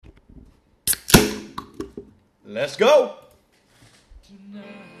Let's go. Tonight,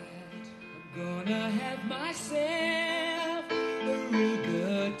 I'm gonna have myself a real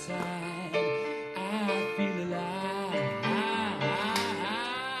good time. I feel alive.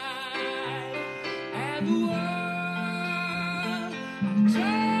 And the world, I'm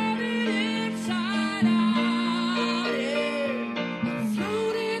turning inside out. Yeah. I'm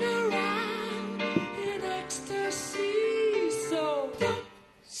floating around in ecstasy. So don't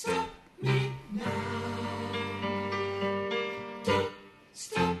stop me now. Don't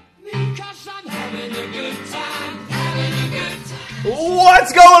stop me, 'cause I'm having a good time, having a good time.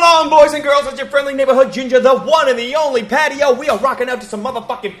 What's going on, boys and girls? It's your friendly neighborhood ginger, the one and the only Patio. We are rocking out to some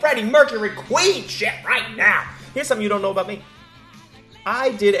motherfucking Freddie Mercury Queen shit right now. Here's something you don't know about me. I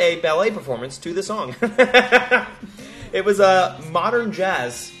did a ballet performance to the song. It was a modern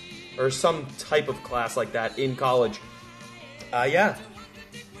jazz or some type of class like that in college. Yeah.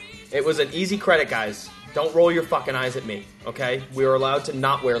 It was an easy credit, guys. Don't roll your fucking eyes at me, okay? We were allowed to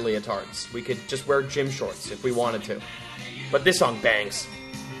not wear leotards. We could just wear gym shorts if we wanted to. But this song bangs.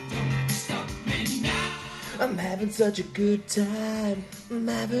 I'm having such a good time. I'm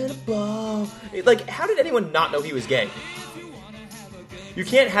having a ball. Like, how did anyone not know he was gay? You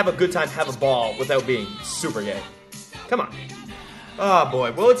can't have a good time, have a ball without being super gay. Come on. Oh,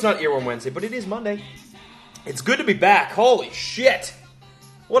 boy. Well, it's not Earworm Wednesday, but it is Monday. It's good to be back. Holy shit.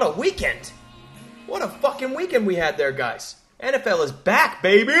 What a weekend. What a fucking weekend we had there, guys. NFL is back,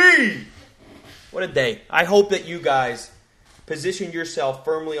 baby! What a day. I hope that you guys positioned yourself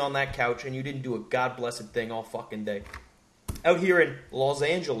firmly on that couch and you didn't do a god-blessed thing all fucking day. Out here in Los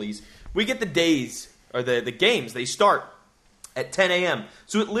Angeles, we get the days, or the games, they start at 10 a.m.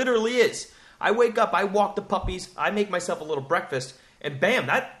 So it literally is. I wake up, I walk the puppies, I make myself a little breakfast, and bam,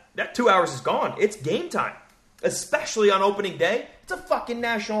 that 2 hours is gone. It's game time. Especially on opening day, it's a fucking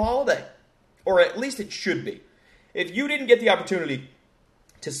national holiday. Or at least it should be. If you didn't get the opportunity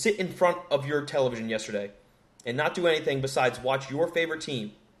to sit in front of your television yesterday and not do anything besides watch your favorite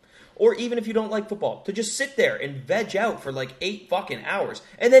team, or even if you don't like football, to just sit there and veg out for like 8 fucking hours,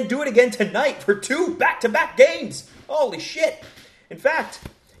 and then do it again tonight for 2 back-to-back games. Holy shit. In fact,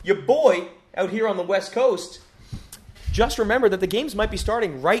 your boy out here on the West Coast, just remember that the games might be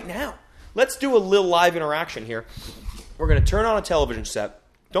starting right now. Let's do a little live interaction here. We're going to turn on a television set.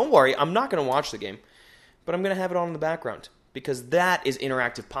 Don't worry, I'm not going to watch the game, but I'm going to have it on in the background, because that is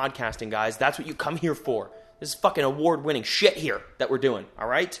interactive podcasting, guys. That's what you come here for. This is fucking award-winning shit here that we're doing, all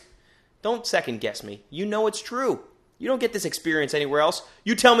right? Don't second-guess me. You know it's true. You don't get this experience anywhere else.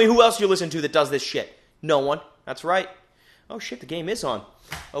 You tell me who else you listen to that does this shit. No one. That's right. Oh, shit, the game is on.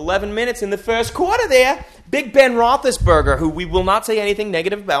 11 minutes in the first quarter there. Big Ben Roethlisberger, who we will not say anything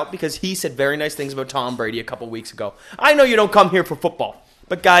negative about because he said very nice things about Tom Brady a couple weeks ago. I know you don't come here for football.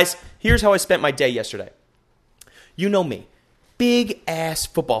 But guys, here's how I spent my day yesterday. You know me. Big-ass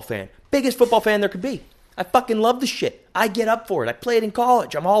football fan. Biggest football fan there could be. I fucking love the shit. I get up for it. I played in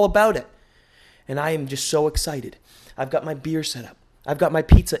college. I'm all about it. And I am just so excited. I've got my beer set up. I've got my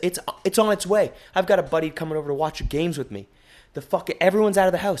pizza. It's on its way. I've got a buddy coming over to watch the games with me. Everyone's out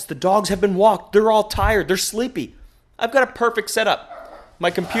of the house. The dogs have been walked. They're all tired. They're sleepy. I've got a perfect setup. My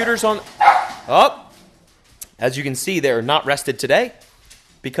computer's on... Oh! As you can see, they're not rested today,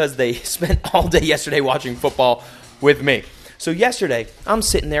 because they spent all day yesterday watching football with me. So yesterday, I'm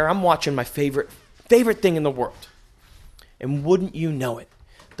sitting there, I'm watching my favorite thing in the world. And wouldn't you know it,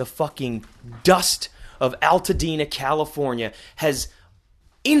 the fucking dust of Altadena, California has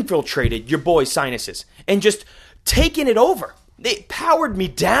infiltrated your boy's sinuses and just taken it over. It powered me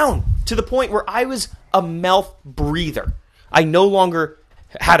down to the point where I was a mouth breather. I no longer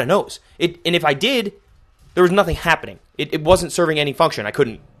had a nose. And if I did, there was nothing happening. It wasn't serving any function. I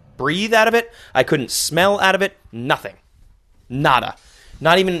couldn't breathe out of it. I couldn't smell out of it. Nothing. Nada.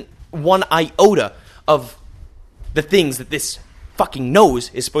 Not even one iota of the things that this fucking nose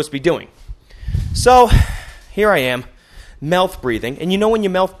is supposed to be doing. So, here I am, mouth breathing. And you know when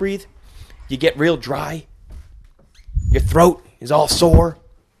you mouth breathe, you get real dry. Your throat is all sore.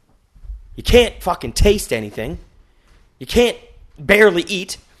 You can't fucking taste anything. You can't barely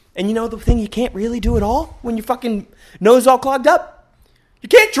eat. And you know the thing you can't really do at all when your fucking nose is all clogged up? You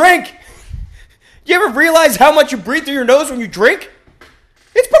can't drink. You ever realize how much you breathe through your nose when you drink?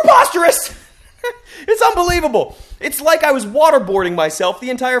 It's preposterous. It's unbelievable. It's like I was waterboarding myself the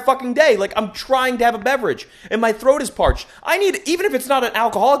entire fucking day. Like I'm trying to have a beverage and my throat is parched. Even if it's not an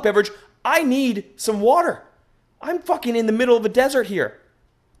alcoholic beverage, I need some water. I'm fucking in the middle of a desert here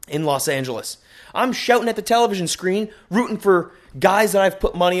in Los Angeles. I'm shouting at the television screen, rooting for guys that I've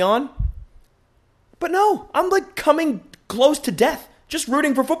put money on. But no, I'm like coming close to death, just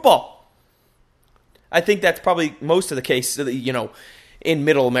rooting for football. I think that's probably most of the case, in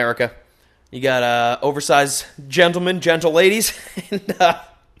middle America. You got oversized gentlemen, gentle ladies, and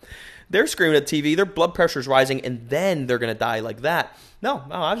they're screaming at TV. Their blood pressure's rising, and then they're going to die like that. No,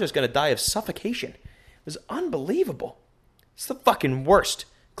 I was just going to die of suffocation. It was unbelievable. It's the fucking worst.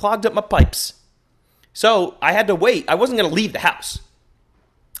 Clogged up my pipes. So I had to wait. I wasn't going to leave the house.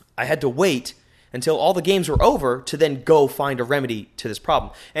 I had to wait until all the games were over to then go find a remedy to this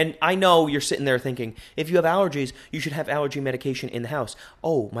problem. And I know you're sitting there thinking, if you have allergies, you should have allergy medication in the house.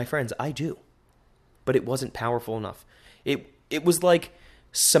 Oh, my friends, I do. But it wasn't powerful enough. It was like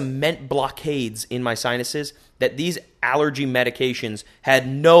cement blockades in my sinuses that these allergy medications had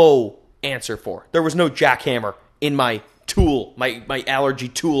no answer for. There was no jackhammer in my tool, my allergy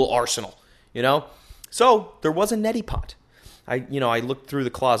tool arsenal, So there was a neti pot. I looked through the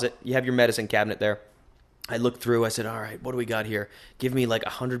closet. You have your medicine cabinet there. I looked through. I said, all right, what do we got here? Give me like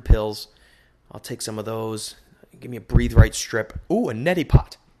 100 pills. I'll take some of those. Give me a Breathe Right strip. Ooh, a neti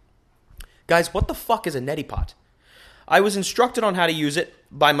pot. Guys, what the fuck is a neti pot? I was instructed on how to use it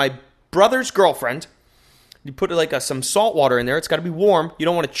by my brother's girlfriend. You put some salt water in there. It's got to be warm. You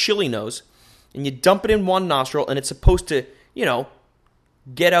don't want a chili nose. And you dump it in one nostril, and it's supposed to,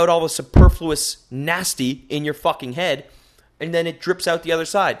 get out all the superfluous nasty in your fucking head, and then it drips out the other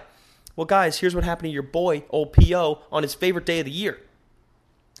side. Well, guys, here's what happened to your boy, old P.O., on his favorite day of the year.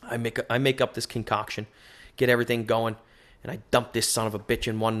 I make up this concoction, get everything going, and I dump this son of a bitch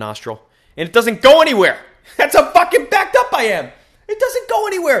in one nostril, and it doesn't go anywhere. That's how fucking backed up I am. It doesn't go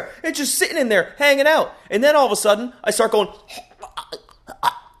anywhere. It's just sitting in there, hanging out. And then all of a sudden, I start going...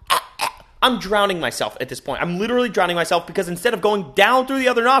 I'm drowning myself at this point. I'm literally drowning myself because instead of going down through the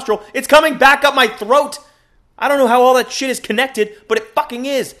other nostril, it's coming back up my throat. I don't know how all that shit is connected, but it fucking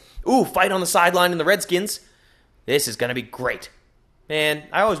is. Ooh, fight on the sideline in the Redskins. This is going to be great. Man,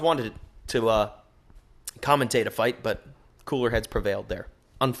 I always wanted to commentate a fight, but cooler heads prevailed there,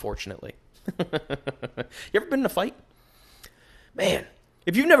 unfortunately. You ever been in a fight? Man,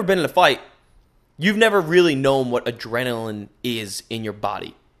 if you've never been in a fight, you've never really known what adrenaline is in your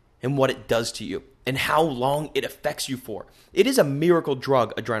body and what it does to you and how long it affects you for. It is a miracle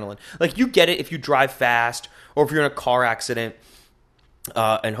drug, adrenaline. Like, you get it if you drive fast or if you're in a car accident,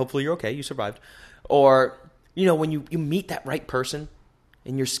 and hopefully you're okay, you survived. Or, when you meet that right person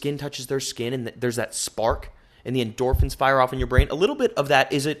and your skin touches their skin and there's that spark and the endorphins fire off in your brain, a little bit of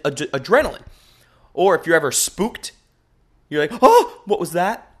that is adrenaline. Or if you're ever spooked, you're like, oh, what was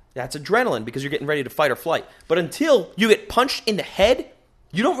that? That's adrenaline because you're getting ready to fight or flight. But until you get punched in the head,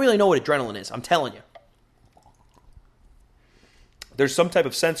 you don't really know what adrenaline is, I'm telling you. There's some type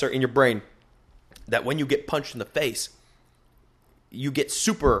of sensor in your brain that when you get punched in the face, you get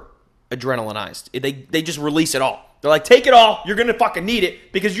super adrenalinized. They just release it all. They're like, take it all, you're going to fucking need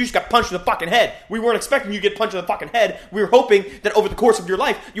it because you just got punched in the fucking head. We weren't expecting you to get punched in the fucking head. We were hoping that over the course of your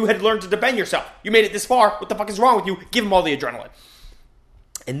life, you had learned to defend yourself. You made it this far. What the fuck is wrong with you? Give them all the adrenaline.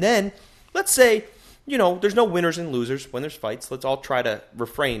 And then, let's say... there's no winners and losers when there's fights. Let's all try to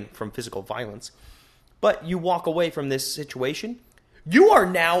refrain from physical violence. But you walk away from this situation, you are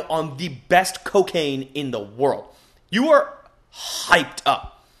now on the best cocaine in the world. You are hyped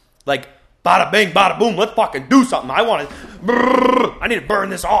up. Like, bada bing, bada boom, let's fucking do something. I need to burn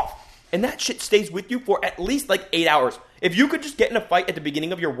this off. And that shit stays with you for at least 8 hours. If you could just get in a fight at the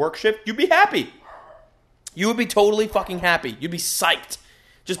beginning of your work shift, you'd be happy. You would be totally fucking happy. You'd be psyched.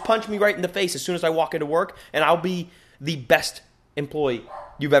 Just punch me right in the face as soon as I walk into work, and I'll be the best employee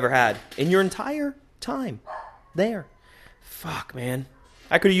you've ever had in your entire time there. Fuck, man.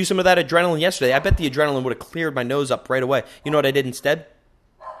 I could have used some of that adrenaline yesterday. I bet the adrenaline would have cleared my nose up right away. You know what I did instead?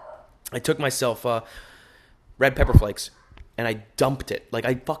 I took myself red pepper flakes, and I dumped it.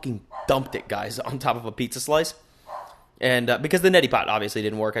 I fucking dumped it, guys, on top of a pizza slice. And because the neti pot obviously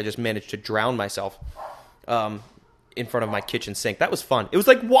didn't work, I just managed to drown myself. In front of my kitchen sink. That was fun. It was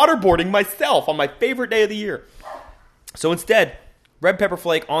like waterboarding myself on my favorite day of the year. So instead, red pepper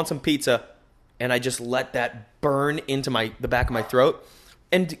flake on some pizza, and I just let that burn into the back of my throat.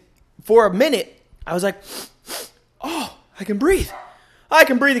 And for a minute, I was like, oh, I can breathe. I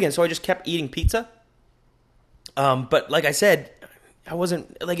can breathe again. So I just kept eating pizza. But like I said, it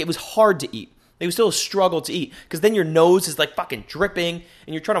was hard to eat. It was still a struggle to eat. Because then your nose is fucking dripping,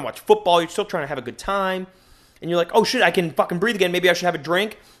 and you're trying to watch football. You're still trying to have a good time. And you're like, oh shit, I can fucking breathe again. Maybe I should have a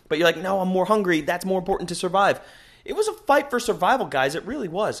drink. But you're like, no, I'm more hungry. That's more important to survive. It was a fight for survival, guys. It really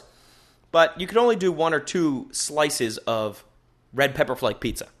was. But you could only do 1 or 2 slices of red pepper flake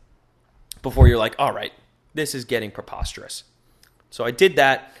pizza before you're like, all right, this is getting preposterous. So I did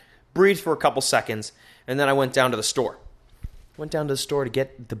that, breathed for a couple seconds, and then I went down to the store. Went down to the store to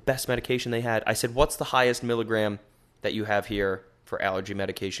get the best medication they had. I said, what's the highest milligram that you have here for allergy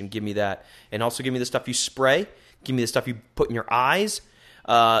medication? Give me that. And also give me the stuff you spray. Give me the stuff you put in your eyes.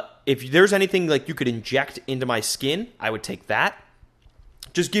 If there's anything like you could inject into my skin, I would take that.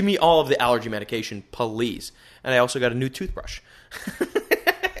 Just give me all of the allergy medication, please. And I also got a new toothbrush.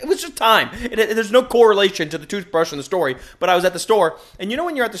 It was just time. There's no correlation to the toothbrush in the story, but I was at the store. And you know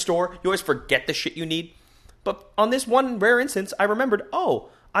when you're at the store, you always forget the shit you need? But on this one rare instance, I remembered, oh,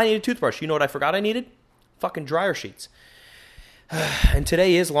 I need a toothbrush. You know what I forgot I needed? Fucking dryer sheets. And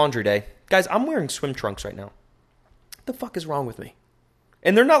today is laundry day. Guys, I'm wearing swim trunks right now. What the fuck is wrong with me?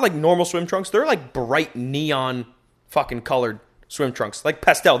 And they're not like normal swim trunks. They're like bright neon fucking colored swim trunks. Like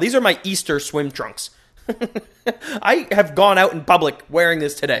pastel. These are my Easter swim trunks. I have gone out in public wearing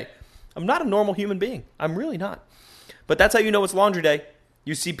this today. I'm not a normal human being. I'm really not. But that's how you know it's laundry day.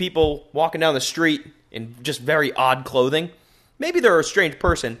 You see people walking down the street in just very odd clothing. Maybe they're a strange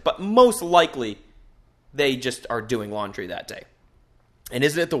person, but most likely they just are doing laundry that day. And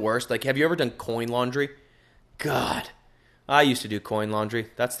isn't it the worst? Like, have you ever done coin laundry? God, I used to do coin laundry.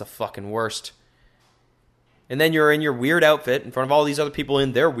 That's the fucking worst. And then you're in your weird outfit in front of all these other people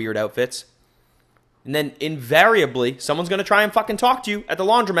in their weird outfits. And then invariably, someone's going to try and fucking talk to you at the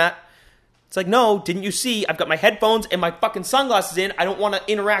laundromat. It's like, no, didn't you see? I've got my headphones and my fucking sunglasses in. I don't want to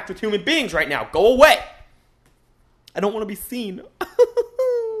interact with human beings right now. Go away. I don't want to be seen.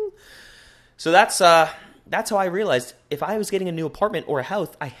 So that's how I realized if I was getting a new apartment or a house,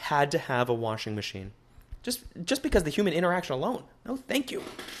 I had to have a washing machine. Just because the human interaction alone. No, thank you.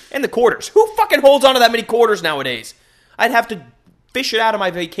 And the quarters. Who fucking holds on to that many quarters nowadays? I'd have to fish it out of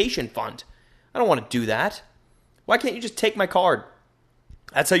my vacation fund. I don't want to do that. Why can't you just take my card?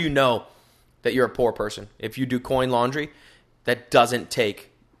 That's how you know that you're a poor person. If you do coin laundry, that doesn't take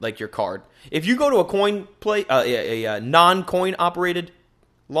like your card. If you go to a coin play, a non-coin operated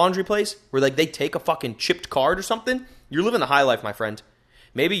laundry place where like they take a fucking chipped card or something, you're living the high life, my friend.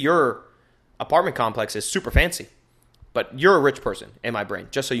 Maybe your apartment complex is super fancy, but you're a rich person in my brain.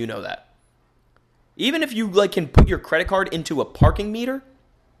 Just so you know that. Even if you like can put your credit card into a parking meter,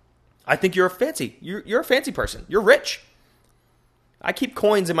 I think you're a fancy person. You're rich. I keep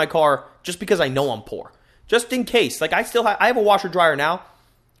coins in my car just because I know I'm poor. Just in case. Like I have a washer dryer now,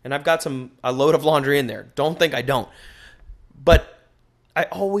 and I've got a load of laundry in there. Don't think I don't. But I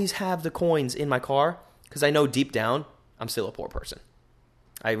always have the coins in my car because I know deep down I'm still a poor person.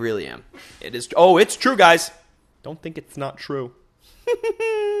 I really am. It's true, guys. Don't think it's not true.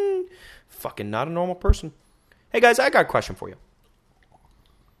 Fucking not a normal person. Hey guys, I got a question for you.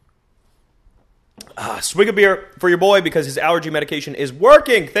 Swig of beer for your boy because his allergy medication is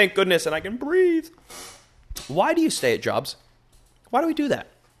working. Thank goodness, and I can breathe. Why do you stay at jobs? Why do we do that?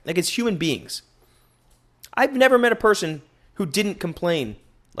 Like, it's human beings. I've never met a person who didn't complain,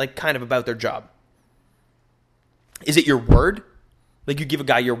 like, kind of about their job. Is it your word? Like, you give a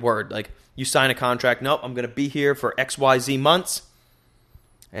guy your word. Like, you sign a contract. Nope, I'm going to be here for XYZ months,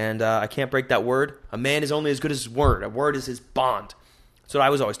 and I can't break that word. A man is only as good as his word. A word is his bond. That's what I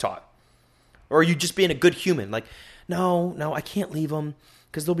was always taught. Or are you just being a good human? Like, no, I can't leave them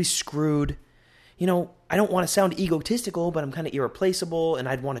because they'll be screwed. You know, I don't want to sound egotistical, but I'm kind of irreplaceable, and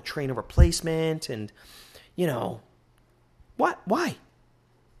I'd want to train a replacement, and, you know, what? Why?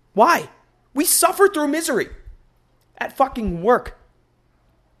 We suffer through misery at fucking work.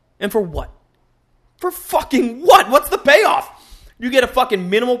 And for what? For fucking what? What's the payoff? You get a fucking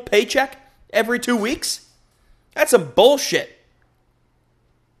minimal paycheck every 2 weeks? That's some bullshit.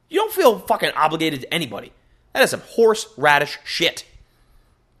 You don't feel fucking obligated to anybody. That is some horseradish shit.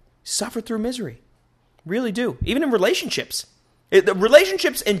 Suffer through misery. Really do. Even in relationships. The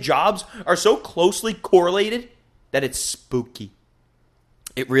relationships and jobs are so closely correlated that it's spooky.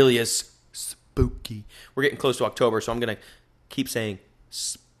 It really is spooky. We're getting close to October, so I'm going to keep saying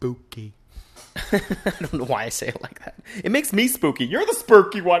spooky. I don't know why I say it like that. It makes me spooky. You're the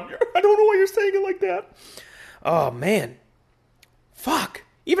spooky one. I don't know why you're saying it like that. Oh, man. Fuck.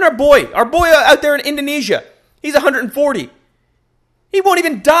 Even our boy out there in Indonesia, he's 140. He won't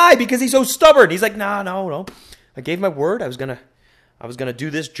even die because he's so stubborn. He's like, no. I gave my word. I was gonna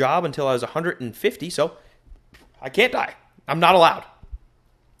do this job until I was 150. So I can't die. I'm not allowed.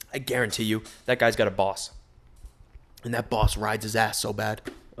 I guarantee you, that guy's got a boss, and that boss rides his ass so bad.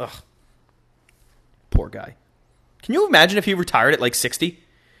 Ugh. Poor guy. Can you imagine if he retired at like 60?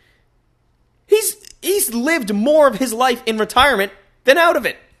 He's lived more of his life in retirement than out of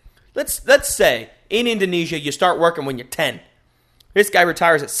it. Let's say in Indonesia you start working when you're 10. This guy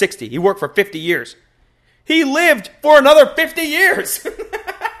retires at 60. He worked for 50 years. He lived for another 50 years.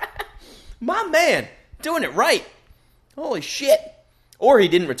 My man, doing it right. Holy shit. Or he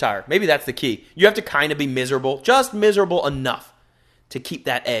didn't retire. Maybe that's the key. You have to kind of be miserable, just miserable enough to keep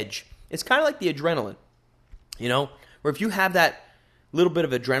that edge. It's kind of like the adrenaline, you know, where if you have that little bit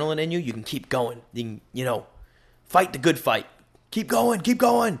of adrenaline in you, you can keep going. You can, you know, fight the good fight. Keep going, keep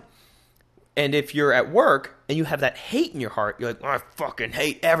going. And if you're at work and you have that hate in your heart, you're like, oh, I fucking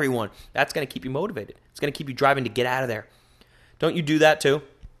hate everyone. That's going to keep you motivated. It's going to keep you driving to get out of there. Don't you do that too?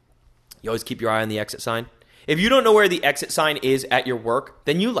 You always keep your eye on the exit sign. If you don't know where the exit sign is at your work,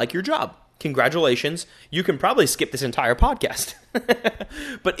 then you like your job. Congratulations. You can probably skip this entire podcast.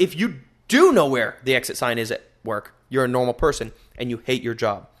 But if you do know where the exit sign is at work, you're a normal person and you hate your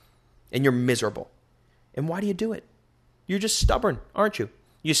job and you're miserable. And why do you do it? You're just stubborn, aren't you?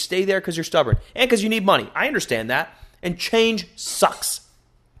 You stay there because you're stubborn and because you need money. I understand that. And change sucks.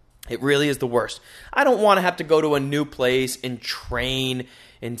 It really is the worst. I don't want to have to go to a new place and train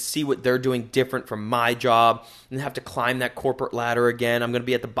and see what they're doing different from my job and have to climb that corporate ladder again. I'm going to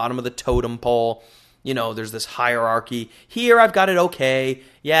be at the bottom of the totem pole. You know, there's this hierarchy. Here, I've got it okay.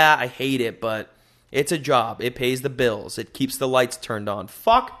 Yeah, I hate it, but it's a job. It pays the bills. It keeps the lights turned on.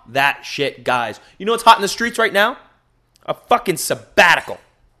 Fuck that shit, guys. You know what's hot in the streets right now? A fucking sabbatical.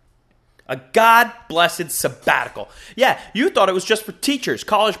 A God-blessed sabbatical. Yeah, you thought it was just for teachers.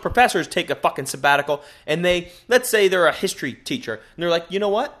 College professors take a fucking sabbatical, and let's say they're a history teacher, and they're like, you know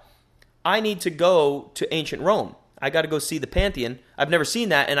what? I need to go to ancient Rome. I got to go see the Pantheon. I've never seen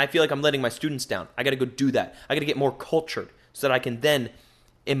that, and I feel like I'm letting my students down. I got to go do that. I got to get more cultured so that I can then,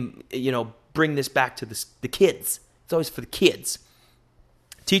 bring this back to the kids. It's always for the kids.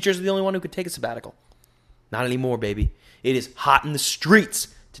 Teachers are the only one who could take a sabbatical. Not anymore, baby. It is hot in the streets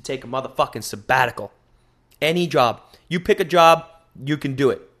to take a motherfucking sabbatical. Any job. You pick a job, you can do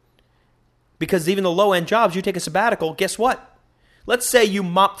it. Because even the low-end jobs, you take a sabbatical, guess what? Let's say you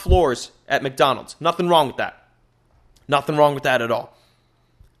mop floors at McDonald's. Nothing wrong with that. Nothing wrong with that at all.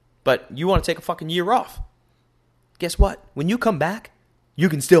 But you want to take a fucking year off. Guess what? When you come back, you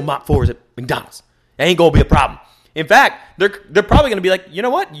can still mop floors at McDonald's. It ain't going to be a problem. In fact, they're probably going to be like, you know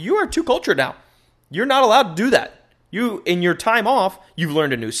what? You are too cultured now. You're not allowed to do that. You, in your time off, you've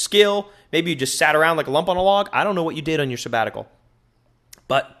learned a new skill. Maybe you just sat around like a lump on a log. I don't know what you did on your sabbatical.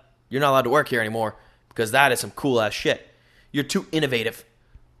 But you're not allowed to work here anymore because that is some cool-ass shit. You're too innovative.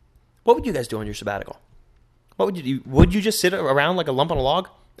 What would you guys do on your sabbatical? What would you do? Would you just sit around like a lump on a log?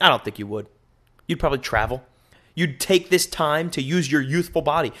 I don't think you would. You'd probably travel. You'd take this time to use your youthful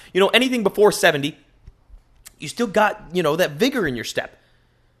body. You know, anything before 70, you still got, that vigor in your step.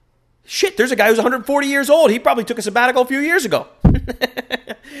 Shit, there's a guy who's 140 years old. He probably took a sabbatical a few years ago.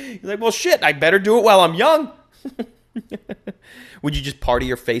 He's like, well, shit, I better do it while I'm young. Would you just party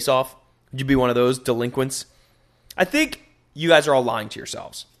your face off? Would you be one of those delinquents? I think you guys are all lying to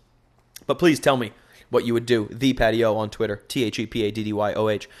yourselves. But please tell me what you would do. The Patio on Twitter.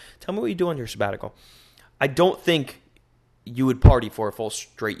 ThePaddyoh. Tell me what you do on your sabbatical. I don't think you would party for a full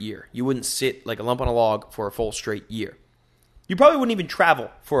straight year. You wouldn't sit like a lump on a log for a full straight year. You probably wouldn't even travel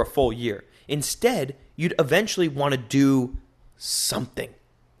for a full year. Instead, you'd eventually want to do something.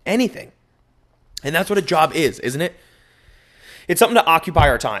 Anything. And that's what a job is, isn't it? It's something to occupy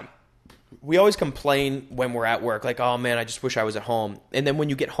our time. We always complain when we're at work, like, oh man, I just wish I was at home. And then when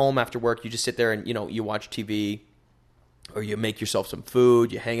you get home after work, you just sit there and, you watch TV, or you make yourself some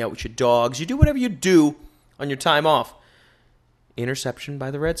food, you hang out with your dogs, you do whatever you do on your time off. Interception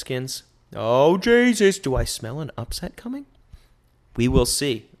by the Redskins. Oh, Jesus, do I smell an upset coming? We will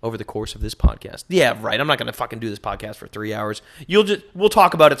see over the course of this podcast. Yeah, right. I'm not going to fucking do this podcast for 3 hours. We'll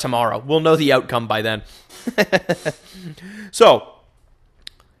talk about it tomorrow. We'll know the outcome by then. So,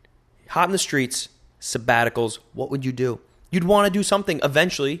 hot in the streets, sabbaticals, what would you do? You'd want to do something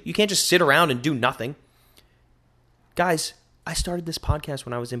eventually. You can't just sit around and do nothing. Guys, I started this podcast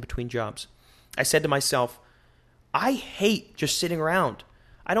when I was in between jobs. I said to myself, I hate just sitting around.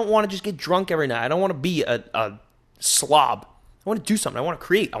 I don't want to just get drunk every night. I don't want to be a slob. I want to do something. I want to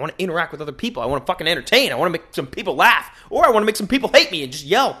create. I want to interact with other people. I want to fucking entertain. I want to make some people laugh. Or I want to make some people hate me and just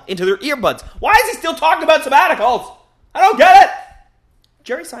yell into their earbuds. Why is he still talking about sabbaticals? I don't get it.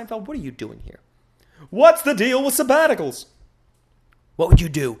 Jerry Seinfeld, what are you doing here? What's the deal with sabbaticals? What would you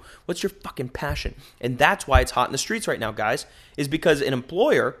do? What's your fucking passion? And that's why it's hot in the streets right now, guys, is because an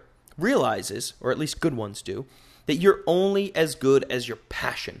employer realizes, or at least good ones do, that you're only as good as your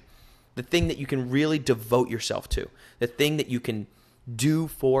passion. The thing that you can really devote yourself to. The thing that you can do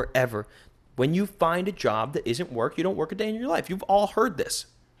forever. When you find a job that isn't work, you don't work a day in your life. You've all heard this.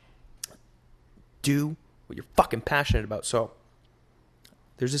 Do what you're fucking passionate about. So,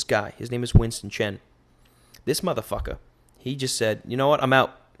 there's this guy. His name is Winston Chen. This motherfucker, he just said, you know what, I'm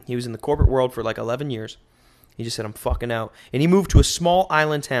out. He was in the corporate world for like 11 years. He just said, I'm fucking out. And he moved to a small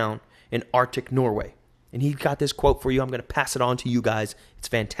island town in Arctic Norway. And he got this quote for you. I'm going to pass it on to you guys. It's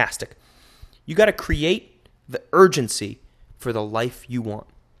fantastic. You got to create the urgency for the life you want.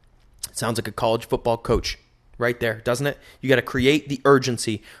 It sounds like a college football coach right there, doesn't it? You got to create the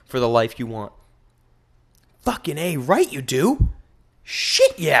urgency for the life you want. Fucking A, right you do.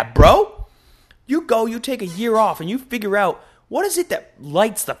 Shit yeah, bro. You go, you take a year off, and you figure out what is it that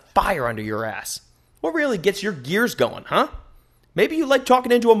lights the fire under your ass. What really gets your gears going, huh? Maybe you like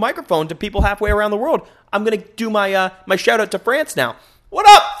talking into a microphone to people halfway around the world. I'm going to do my my shout out to France now. What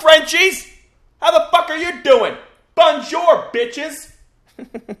up, Frenchies? How the fuck are you doing? Bonjour, bitches.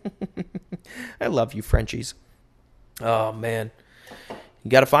 I love you, Frenchies. Oh, man. You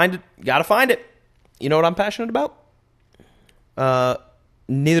got to find it. You got to find it. You know what I'm passionate about?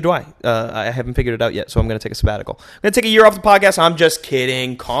 Neither do I. I haven't figured it out yet, so I'm going to take a sabbatical. I'm going to take a year off the podcast. I'm just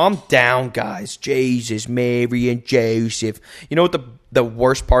kidding. Calm down, guys. Jesus, Mary, and Joseph. You know what the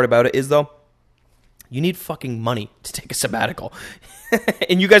worst part about it is, though? You need fucking money to take a sabbatical.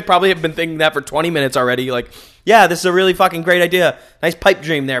 And you guys probably have been thinking that for 20 minutes already. You're like, yeah, this is a really fucking great idea. Nice pipe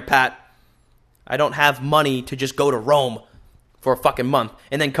dream there, Pat. I don't have money to just go to Rome for a fucking month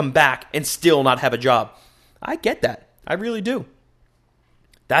and then come back and still not have a job. I get that. I really do.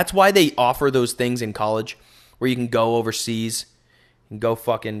 That's why they offer those things in college where you can go overseas and go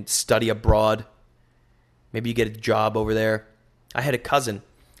fucking study abroad. Maybe you get a job over there. I had a cousin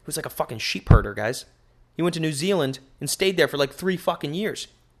who was like a fucking sheep herder, guys. He went to New Zealand and stayed there for like 3 fucking years.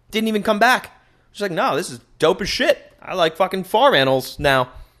 Didn't even come back. Just like, no, this is dope as shit. I like fucking farm animals now.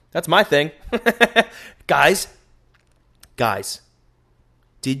 That's my thing. Guys,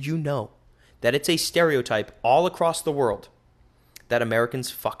 did you know that it's a stereotype all across the world that Americans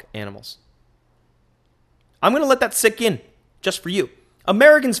fuck animals? I'm going to let that sink in just for you.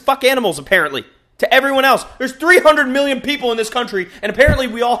 Americans fuck animals, apparently. To everyone else. There's 300 million people in this country, and apparently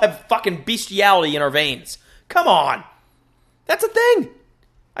we all have fucking bestiality in our veins. Come on. That's a thing.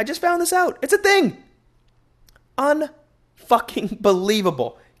 I just found this out. It's a thing. Unfucking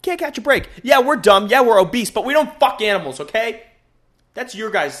believable. Can't catch a break. Yeah, we're dumb. Yeah, we're obese, but we don't fuck animals, okay? That's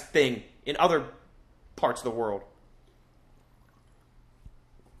your guys' thing in other parts of the world.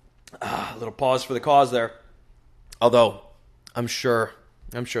 A little pause for the cause there. Although, I'm sure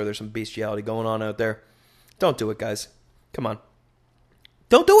there's some bestiality going on out there. Don't do it, guys. Come on.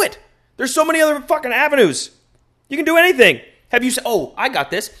 Don't do it. There's so many other fucking avenues. You can do anything. I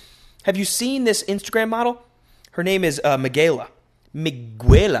got this. Have you seen this Instagram model? Her name is Miguela.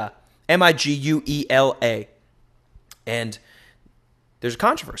 Miguela. Miguela. And there's a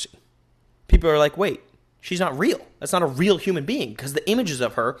controversy. People are like, wait, she's not real. That's not a real human being because the images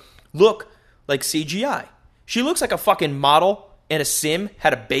of her look like CGI. She looks like a fucking model and a sim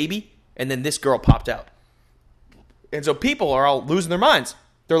had a baby, and then this girl popped out. And so people are all losing their minds.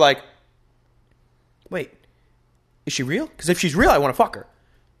 They're like, wait, is she real? Because if she's real, I want to fuck her.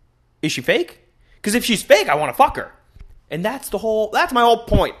 Is she fake? Because if she's fake, I want to fuck her. And that's my whole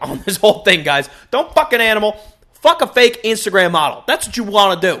point on this whole thing, guys. Don't fuck an animal. Fuck a fake Instagram model. That's what you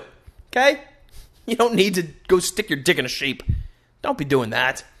want to do. Okay? You don't need to go stick your dick in a sheep. Don't be doing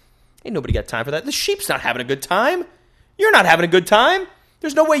that. Ain't nobody got time for that. The sheep's not having a good time. You're not having a good time.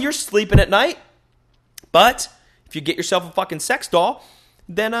 There's no way you're sleeping at night. But if you get yourself a fucking sex doll,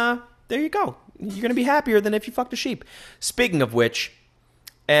 then there you go. You're going to be happier than if you fucked a sheep. Speaking of which,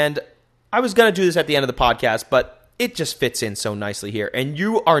 and I was going to do this at the end of the podcast, but it just fits in so nicely here. And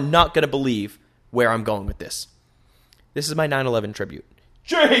you are not going to believe where I'm going with this. This is my 9/11 tribute.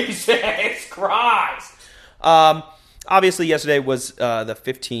 Jesus Christ! Obviously, yesterday was the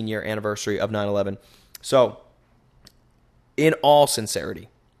 15-year anniversary of 9/11. So, in all sincerity,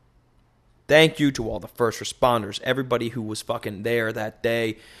 thank you to all the first responders, everybody who was fucking there that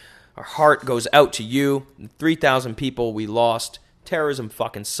day. Our heart goes out to you. 3,000 people we lost. Terrorism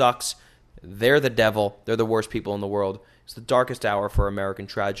fucking sucks. They're the devil. They're the worst people in the world. It's the darkest hour for American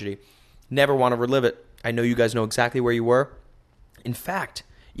tragedy. Never want to relive it. I know you guys know exactly where you were. In fact,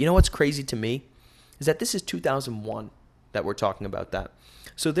 you know what's crazy to me? Is that this is 2001 that we're talking about that.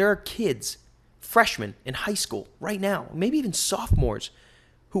 So there are kids, freshmen in high school right now, maybe even sophomores,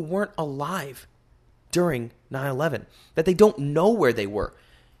 who weren't alive during 9/11, that they don't know where they were.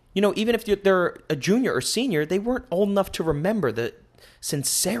 You know, even if they're a junior or senior, they weren't old enough to remember the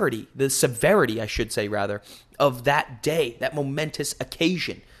sincerity, the severity, I should say, rather, of that day, that momentous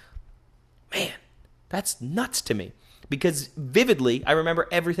occasion. Man, that's nuts to me. Because vividly, I remember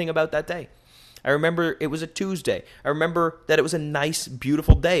everything about that day. I remember it was a Tuesday. I remember that it was a nice,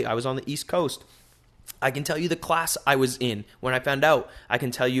 beautiful day. I was on the East Coast. I can tell you the class I was in when I found out. I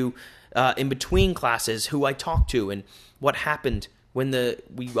can tell you in between classes, who I talked to, and what happened when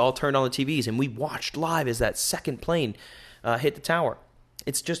we all turned on the TVs and we watched live as that second plane hit the tower.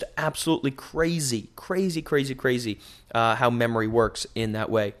 It's just absolutely crazy how memory works in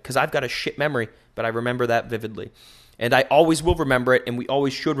that way. Because I've got a shit memory, but I remember that vividly. And I always will remember it, and we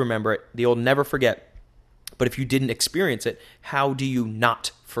always should remember it. The old never forget. But if you didn't experience it, how do you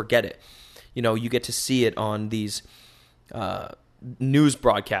not forget it? You know, you get to see it on these news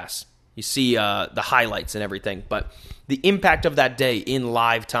broadcasts. You see the highlights and everything. But the impact of that day in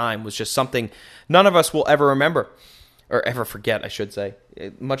live time was just something none of us will ever remember. Or ever forget, I should say.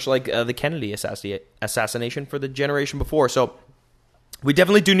 Much like the Kennedy assassination for the generation before. So we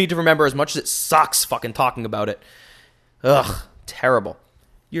definitely do need to remember, as much as it sucks fucking talking about it. Ugh, terrible.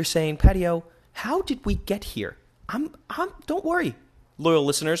 You're saying, Patio, how did we get here? Don't worry, loyal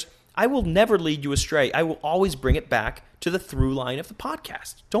listeners. I will never lead you astray. I will always bring it back to the through line of the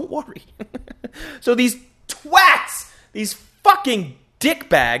podcast. Don't worry. So these twats, these fucking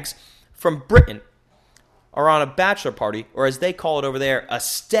dickbags from Britain, are on a bachelor party, or as they call it over there, a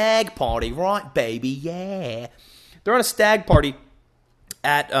stag party. Right, baby, yeah. They're on a stag party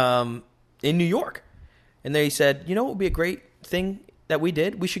at in New York. And they said, you know what would be a great thing that we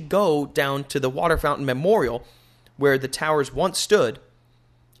did? We should go down to the Water Fountain Memorial, where the towers once stood,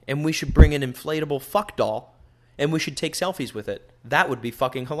 and we should bring an inflatable fuck doll, and we should take selfies with it. That would be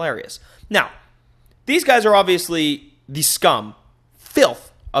fucking hilarious. Now, these guys are obviously the scum,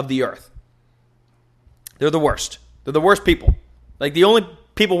 filth of the earth. They're the worst. They're the worst people. Like, the only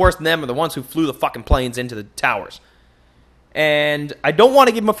people worse than them are the ones who flew the fucking planes into the towers. And I don't want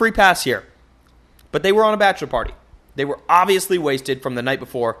to give them a free pass here, but they were on a bachelor party. They were obviously wasted from the night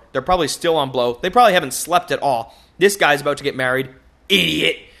before. They're probably still on blow. They probably haven't slept at all. This guy's about to get married.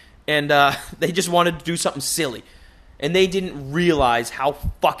 Idiot. And they just wanted to do something silly. And they didn't realize how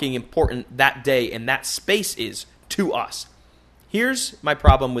fucking important that day and that space is to us. Here's my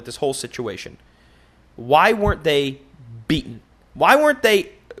problem with this whole situation. Why weren't they beaten? Why weren't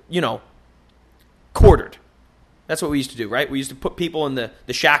they, quartered? That's what we used to do, right? We used to put people in the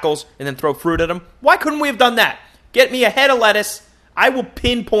shackles and then throw fruit at them. Why couldn't we have done that? Get me a head of lettuce. I will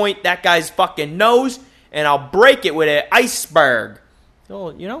pinpoint that guy's fucking nose, and I'll break it with an iceberg.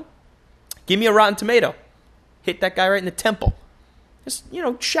 Oh, give me a rotten tomato. Hit that guy right in the temple. Just,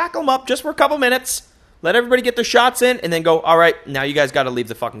 shackle him up just for a couple minutes. Let everybody get their shots in, and then go, all right, now you guys got to leave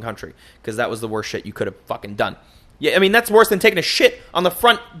the fucking country, because that was the worst shit you could have fucking done. Yeah, I mean, that's worse than taking a shit on the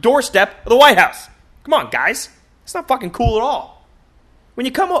front doorstep of the White House. Come on, guys. It's not fucking cool at all. When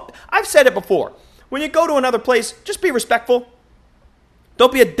you come up, I've said it before. When you go to another place, just be respectful.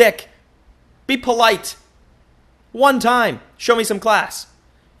 Don't be a dick. Be polite. One time, show me some class.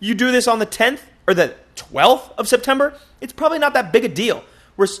 You do this on the 10th or the 12th of September, it's probably not that big a deal.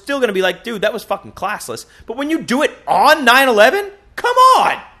 We're still going to be like, dude, that was fucking classless. But when you do it on 9/11, come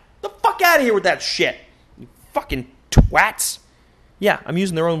on. The fuck out of here with that shit. You fucking twats. Yeah, I'm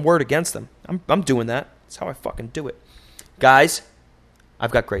using their own word against them. I'm doing that. That's how I fucking do it. Guys,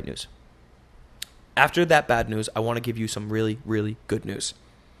 I've got great news. After that bad news, I want to give you some really, really good news.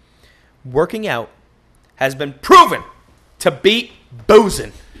 Working out has been proven to beat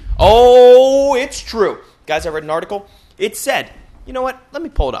boozing. Oh, it's true. Guys, I read an article. It said, you know what? Let me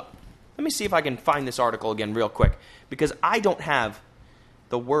pull it up. Let me see if I can find this article again real quick, because I don't have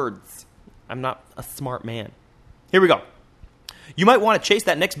the words. I'm not a smart man. Here we go. You might want to chase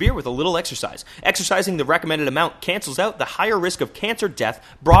that next beer with a little exercise. Exercising the recommended amount cancels out the higher risk of cancer death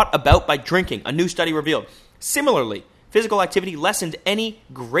brought about by drinking, a new study revealed. Similarly, physical activity lessened any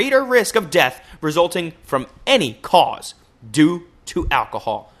greater risk of death resulting from any cause due to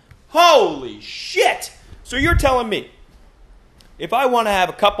alcohol. Holy shit! So you're telling me, if I want to have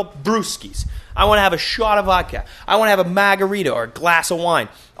a couple brewskis, I want to have a shot of vodka, I want to have a margarita or a glass of wine,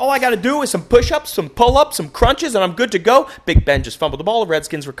 all I got to do is some push-ups, some pull-ups, some crunches, and I'm good to go. Big Ben just fumbled the ball. The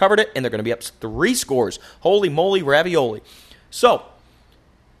Redskins recovered it, and they're going to be up 3 scores. Holy moly, ravioli. So,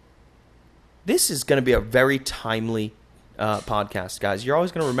 this is going to be a very timely podcast, guys. You're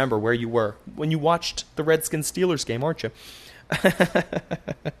always going to remember where you were when you watched the Redskins-Steelers game, aren't you?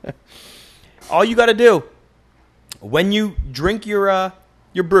 All you got to do, when you drink your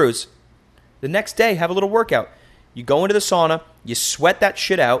brews, the next day, have a little workout. You go into the sauna, you sweat that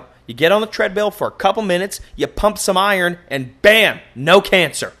shit out, you get on the treadmill for a couple minutes, you pump some iron, and bam, no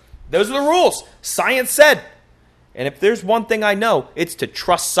cancer. Those are the rules. Science said. And if there's one thing I know, it's to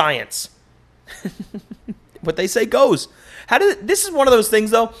trust science. What they say goes. This is one of those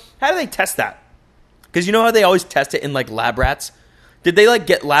things, though. How do they test that? Because you know how they always test it in, like, lab rats? Did they, like,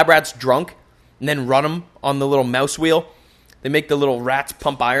 get lab rats drunk and then run them on the little mouse wheel? They make the little rats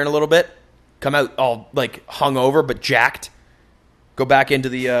pump iron a little bit, come out all like hung over but jacked, go back into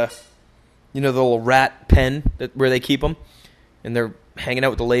the the little rat pen where they keep them, and they're hanging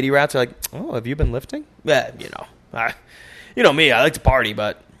out with the lady rats. They're like, "Oh, have you been lifting?" Yeah, you know me. I like to party,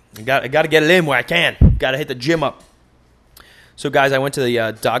 but I got to get it in where I can. Got to hit the gym up. So, guys, I went to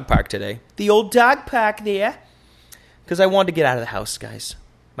the dog park today. The old dog park there. Because I wanted to get out of the house, guys.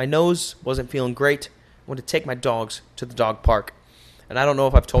 My nose wasn't feeling great. I wanted to take my dogs to the dog park. And I don't know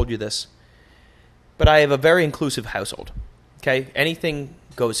if I've told you this, but I have a very inclusive household. Okay? Anything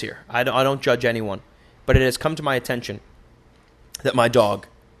goes here. I don't judge anyone. But it has come to my attention that my dog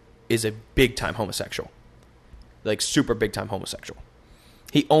is a big-time homosexual. Like, super big-time homosexual.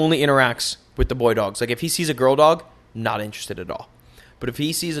 He only interacts with the boy dogs. Like, if he sees a girl dog, not interested at all. But if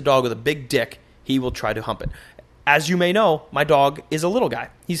he sees a dog with a big dick, he will try to hump it. As you may know, my dog is a little guy.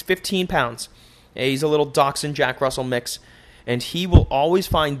 He's 15 pounds. He's a little Dachshund Jack Russell mix. And he will always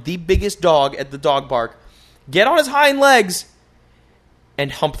find the biggest dog at the dog park, get on his hind legs,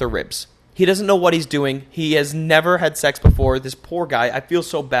 and hump the ribs. He doesn't know what he's doing. He has never had sex before. This poor guy, I feel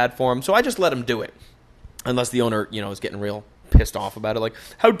so bad for him. So I just let him do it. Unless the owner, is getting real pissed off about it. Like,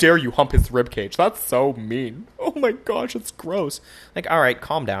 how dare you hump his rib cage? That's so mean. Oh my gosh, it's gross. Like, all right,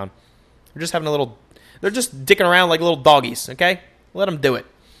 calm down. We're just having they're just dicking around like little doggies, okay? Let him do it.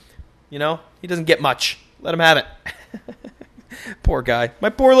 He doesn't get much. Let him have it. Poor guy.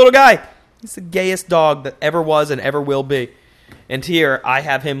 My poor little guy. He's the gayest dog that ever was and ever will be. And here I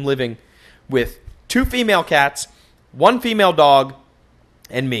have him living with 2 female cats, 1 female dog,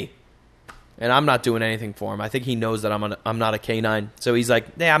 and me. And I'm not doing anything for him. I think he knows that I'm not a canine. So he's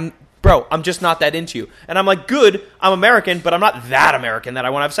like, "Hey, I'm just not that into you." And I'm like, "Good, I'm American, but I'm not that American that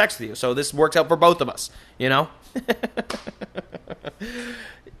I want to have sex with you. So this works out for both of us,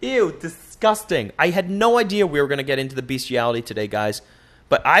 Ew, disgusting. I had no idea we were going to get into the bestiality today, guys.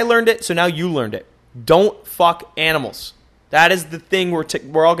 But I learned it, so now you learned it. Don't fuck animals. That is the thing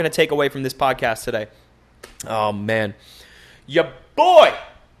we're all going to take away from this podcast today. Oh, man. Ya boy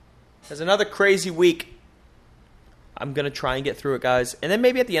has another crazy week. I'm going to try and get through it, guys. And then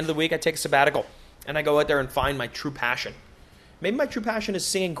maybe at the end of the week, I take a sabbatical. And I go out there and find my true passion. Maybe my true passion is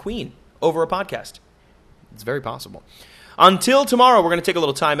singing Queen over a podcast. It's very possible. Until tomorrow, we're going to take a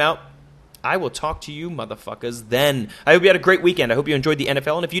little time out. I will talk to you motherfuckers then. I hope you had a great weekend. I hope you enjoyed the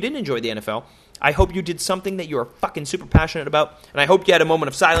NFL. And if you didn't enjoy the NFL, I hope you did something that you are fucking super passionate about. And I hope you had a moment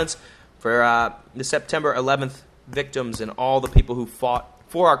of silence for the September 11th victims and all the people who fought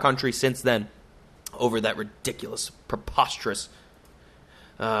for our country since then over that ridiculous, preposterous,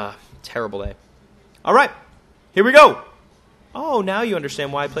 terrible day. All right, here we go. Oh, now you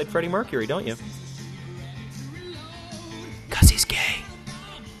understand why I played Freddie Mercury, don't you? 'Cause he's gay.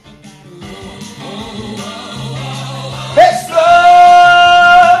 It's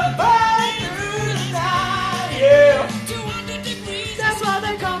love right through the night, yeah. 200 degrees. That's why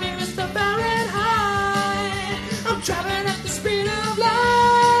they call me Mr. Fahrenheit. I'm traveling at the speed of light.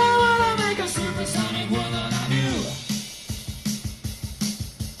 I wanna make a Supersonic world on you.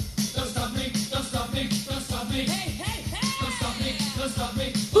 Don't stop me, don't stop me, don't stop me. Hey, hey, hey. Don't stop me, don't stop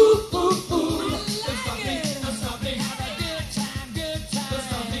me. ooh.